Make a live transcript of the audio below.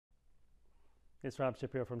It's Rob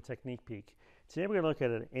Shapiro from Technique Peak. Today we're going to look at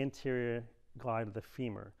an anterior glide of the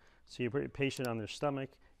femur. So you put your patient on their stomach,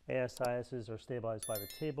 ASISs are stabilized by the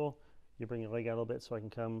table. You bring your leg out a little bit so I can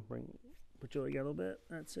put your leg out a little bit.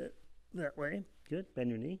 That's it. That way. Good. Bend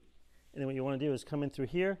your knee. And then what you want to do is come in through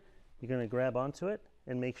here. You're going to grab onto it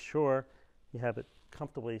and make sure you have it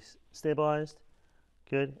comfortably stabilized.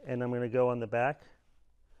 Good. And I'm going to go on the back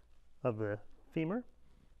of the femur.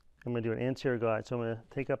 I'm going to do an anterior glide. So I'm going to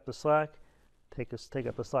take up the slack, take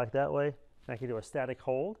up the slack that way. And I can do a static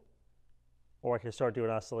hold, or I can start doing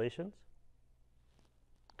oscillations.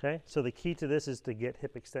 Okay, so the key to this is to get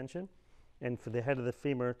hip extension, and for the head of the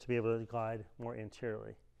femur to be able to glide more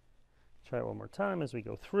anteriorly. Try it one more time as we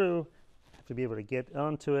go through. You have to be able to get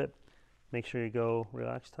onto it. Make sure you go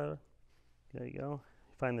relaxed, Tyler. There you go.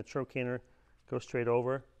 You find the trochanter, go straight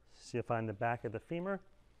over. So you find the back of the femur,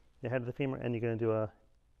 the head of the femur, and you're going to do a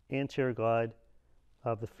anterior glide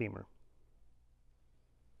of the femur.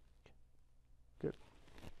 Good.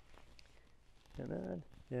 And then,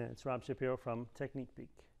 yeah, it's Rob Shapiro from Technique Peak.